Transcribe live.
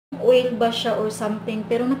oil ba siya or something.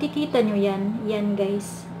 Pero nakikita nyo yan. Yan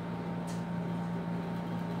guys.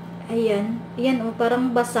 Ayan. Ayan oh,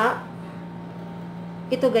 parang basa.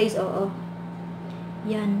 Ito guys, oo.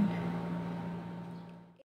 Yan.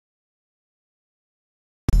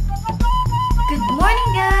 Good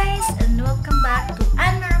morning guys! And welcome back to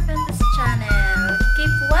Anmara Fantasy Channel.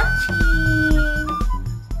 Keep watching!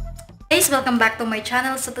 Guys, welcome back to my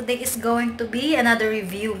channel. So today is going to be another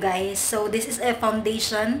review guys. So this is a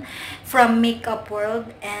foundation from Makeup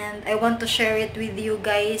World. And I want to share it with you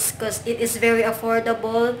guys because it is very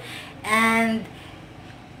affordable. And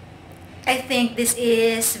I think this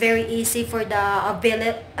is very easy for the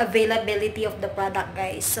availability of the product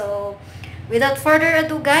guys. So without further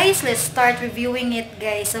ado guys, let's start reviewing it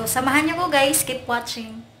guys. So samahan nyo ko guys, keep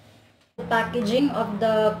watching. Packaging of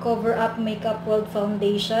the Cover Up Makeup World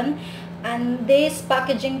Foundation, and this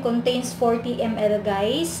packaging contains 40 ml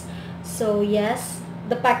guys. So yes,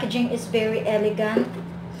 the packaging is very elegant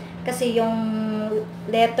kasi yung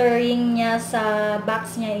lettering niya sa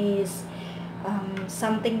box niya is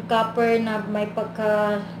something copper na may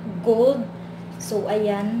pagka gold. So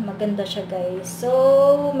ayan, maganda siya guys.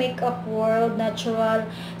 So Makeup World Natural.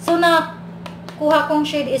 So kuha kong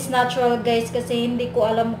shade is natural guys kasi hindi ko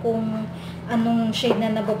alam kung anong shade na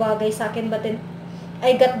nababagay sa akin, but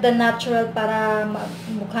I got the natural para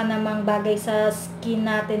mukha namang bagay sa skin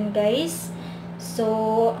natin guys.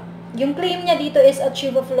 So yung claim niya dito is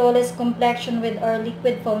achieve a flawless complexion with our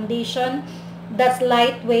liquid foundation that's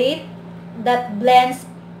lightweight, that blends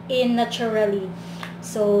in naturally.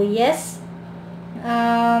 So yes,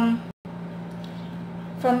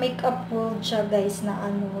 from Makeup World siya guys na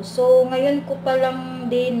ano. So ngayon ko pa lang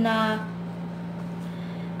din na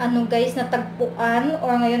ano guys, natagpuan,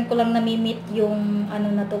 or ngayon ko lang nami-meet yung ano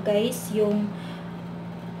na to guys, yung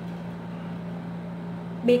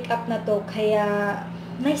makeup na to. Kaya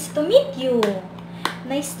nice to meet you.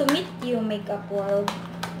 Nice to meet you Makeup World.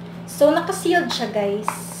 So naka-sealed siya guys.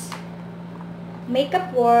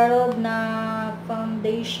 Makeup World na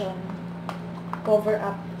foundation Cover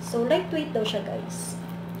Up. So lightweight daw siya guys.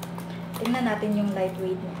 Tingnan natin yung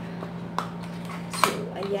lightweight niya. So,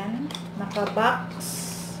 ayan. Naka-box.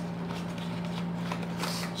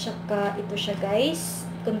 Tsaka, ito siya guys.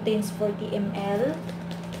 Contains 40 ml.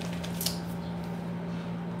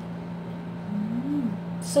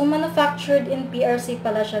 So, manufactured in PRC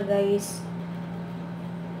pala siya guys.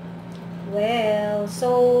 Well,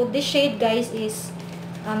 so, this shade guys is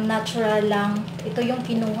natural lang. Ito yung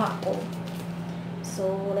kinuha ko.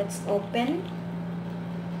 So, let's open.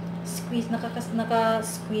 Squeeze,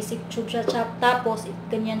 naka-squeeze tube siya, tapos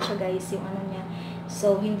ganyan siya guys yung ano niya.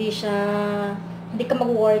 So hindi ka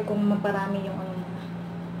mag-worry kung maparami yung ano niya.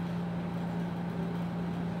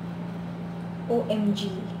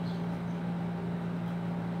 OMG.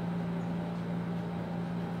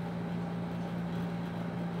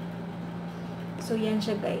 So yan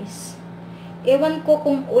siya guys. Ewan ko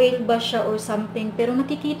kung oil ba siya or something, pero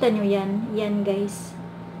nakikita nyo yan. Yan guys.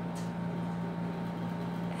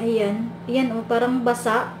 Ayan. Ayan oh, parang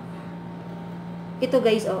basa. Ito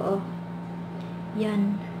guys, oo.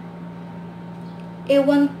 Yan.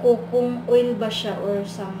 Ewan ko kung oil ba siya or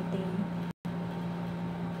something.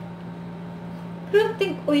 Pero I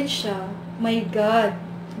think oil siya. My God.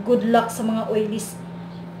 Good luck sa mga oilies.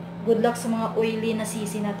 Good luck sa mga oily na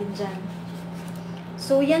sisi natin dyan.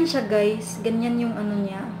 So yan siya guys. Ganyan yung ano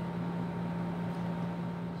niya.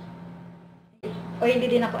 Oily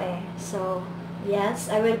din ako eh. So yes,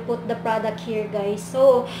 I will put the product here guys.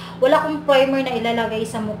 So, wala akong primer na ilalagay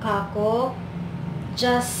sa mukha ko.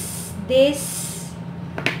 Just this.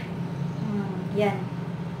 Yan.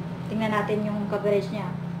 Tingnan natin yung coverage niya.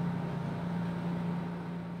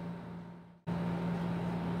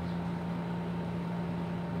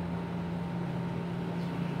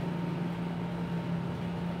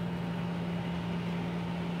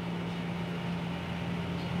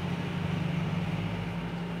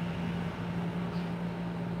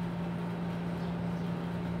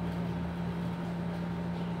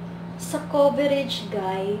 Sa coverage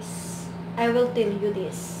guys, I will tell you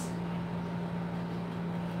this.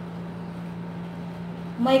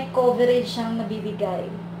 May coverage siyang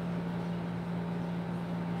nabibigay.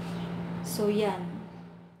 So yan.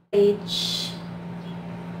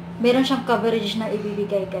 Meron siyang coverage na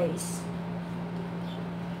ibibigay guys.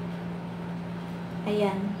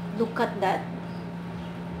 Ayan. Look at that.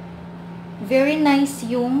 Very nice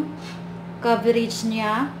yung coverage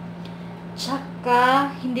niya. Tsaka,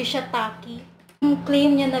 hindi siya tacky. Yung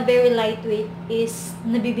claim niya na very lightweight is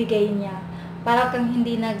nabibigay niya. Para kang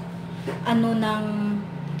hindi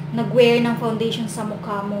nag-wear ng foundation sa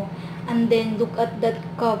mukha mo. And then, look at that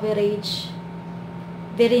coverage.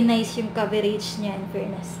 Very nice yung coverage niya, in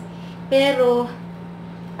fairness. Pero,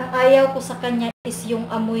 ang ayaw ko sa kanya is yung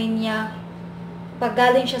amoy niya pag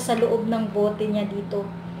galing siya sa loob ng bote niya dito.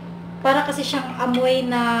 Para kasi siyang amoy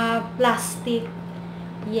na plastic.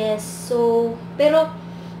 Yes, so, pero,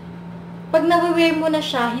 pag nawe-wear mo na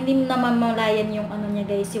siya, hindi mo na mamalayan yung ano niya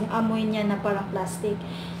guys, yung amoy niya na parang plastic.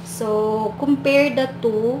 So, compare the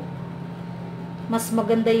two, mas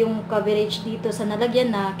maganda yung coverage dito sa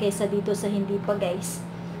nalagyan na kaysa dito sa hindi pa guys.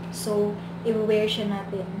 So, i-wear siya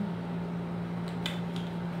natin.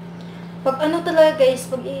 Pag ano talaga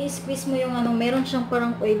guys, pag i-squeeze mo yung ano, meron siyang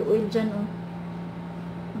parang oil dyan oh.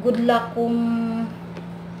 Good luck kung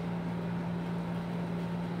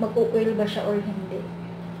mag-oil ba siya or hindi.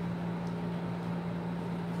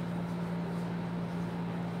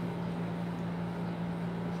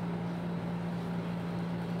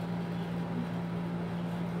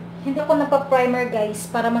 Hindi ako nagpa-primer guys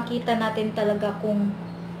para makita natin talaga kung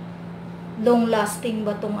long lasting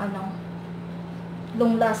ba tong ano.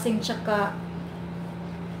 Long lasting tsaka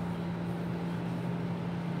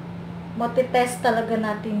matitest talaga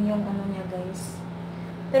natin yung ano niya guys.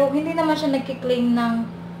 Pero hindi naman siya nagki-claim ng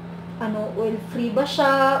ano, oil free ba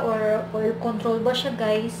siya or oil control ba siya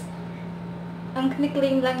guys. Ang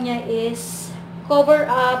kini-claim lang niya is cover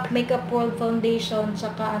up, makeup world foundation,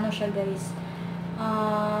 tsaka ano siya guys.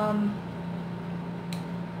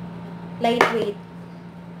 Lightweight.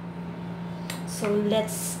 So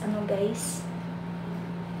let's ano guys,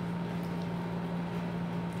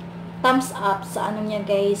 thumbs up sa ano niya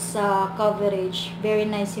guys, sa coverage. Very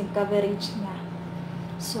nice yung coverage niya.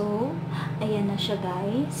 So ayan na siya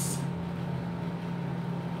guys.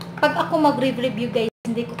 Pag ako mag-review guys,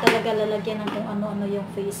 hindi ko talaga lalagyan ng kung ano-ano yung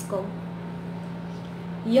face ko.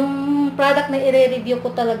 Yung product na i-review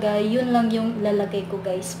ko talaga, yun lang yung ilalagay ko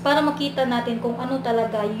guys. Para makita natin kung ano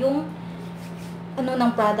talaga yung ano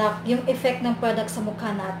ng product, yung effect ng product sa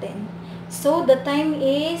mukha natin. So, the time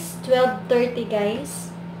is 12:30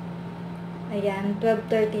 guys. Ayan,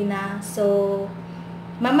 12:30 na. So,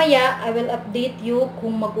 mamaya, I will update you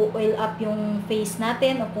kung mag-oil up yung face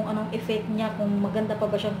natin o kung anong effect niya, kung maganda pa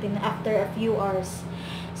ba siyang after a few hours.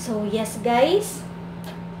 So, yes guys.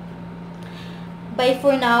 Bye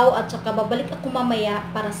for now at saka babalik ako mamaya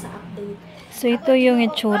para sa update. So, ito yung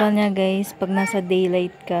itsura niya guys pag nasa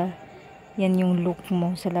daylight ka. Yan yung look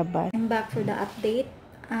mo sa labas. I'm back for the update.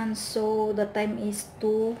 And so, the time is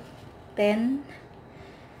 2:10.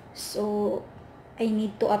 So, I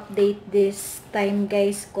need to update this time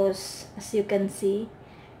guys cause as you can see,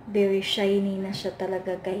 very shiny na siya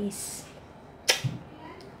talaga guys.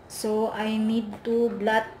 So, I need to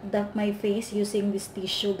blot my face using this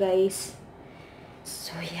tissue guys.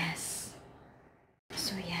 So, yes.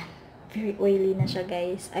 So, yan. Very oily na siya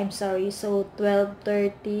guys. I'm sorry. So,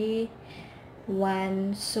 12:30,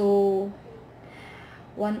 1. So,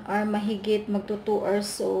 1 hour mahigit. Magto 2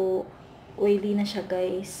 hours. So, oily na siya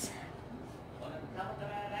guys.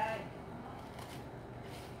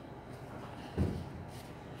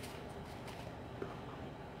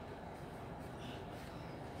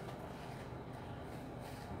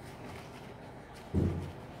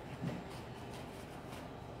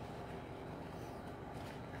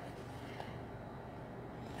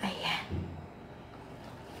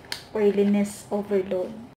 Oiliness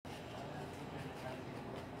overload.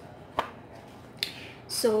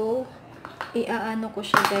 So, iaano ko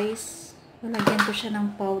siya guys. Lalagyan ko siya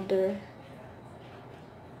ng powder.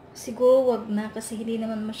 Siguro wag na kasi hindi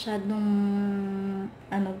naman masyadong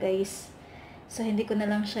ano guys. So, hindi ko na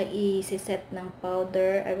lang siya i-set ng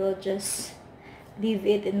powder. I will just leave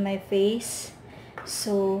it in my face.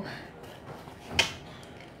 So,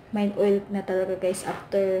 mild oil na talaga guys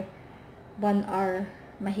after 1 hour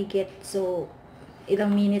mahigit. So,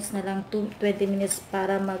 ilang minutes na lang, 20 minutes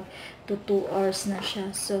para mag to 2 hours na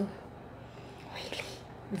siya. So, oily.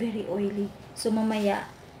 Very oily. So, mamaya,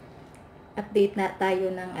 update na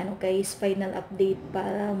tayo ng ano guys, final update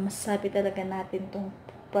para masabi talaga natin tong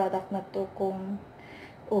product na to kung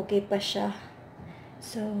okay pa siya.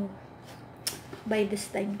 So, by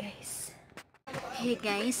this time guys. Hey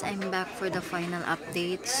guys, I'm back for the final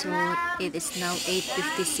update. So, it is now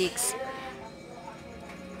 8:56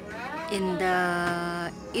 in the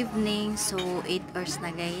evening. So, 8 hours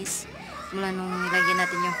na guys. Mula nung nilagyan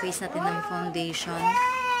natin yung face natin ng foundation.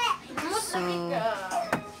 So,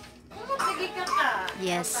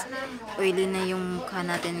 yes, oily na yung mukha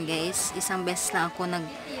natin guys. Isang beses lang ako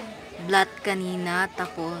nag-blot kanina.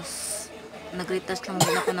 Tapos, nag-retouch lang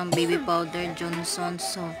din ako ng baby powder Johnson.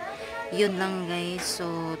 So, yun lang guys.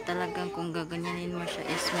 So talagang kung gaganyanin mo siya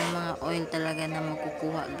is may mga oil talaga na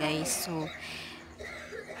makukuha guys. So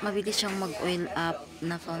mabilis siyang mag-oil up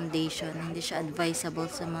na foundation. Hindi siya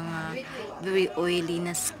advisable sa mga very oily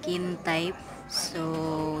na skin type.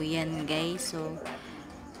 So yan guys. So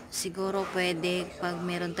siguro pwede pag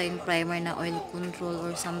meron tayong primer na oil control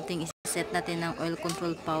or something, iset natin ng oil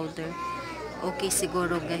control powder. Okay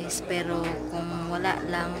siguro guys, pero kung wala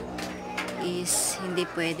lang is hindi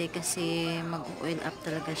pwede kasi mag-oil up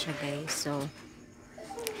talaga siya guys. So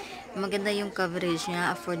maganda yung coverage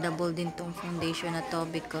niya, affordable din tong foundation na to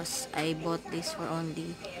because I bought this for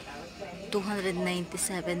only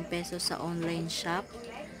 297 pesos sa online shop.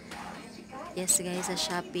 Yes guys, sa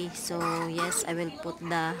Shopee. So yes, I will put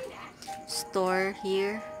the store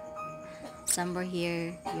here, somewhere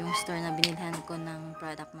here, yung store na binilhan ko ng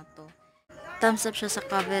product na to. Thumbs up siya sa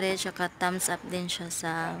coverage, saka thumbs up din siya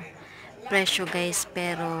sa presyo guys,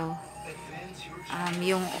 pero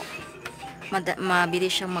yung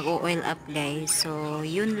mabilis siyang mag-oil up guys. So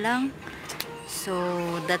yun lang. So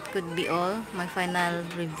that could be all my final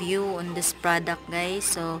review on this product guys.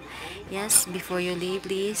 So yes, before you leave,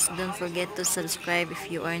 please don't forget to subscribe if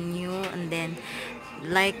you are new, and then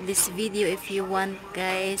like this video if you want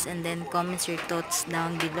guys, and then comment your thoughts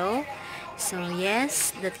down below. So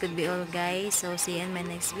yes, that could be all guys. So see you in my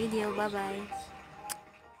next video. Bye bye.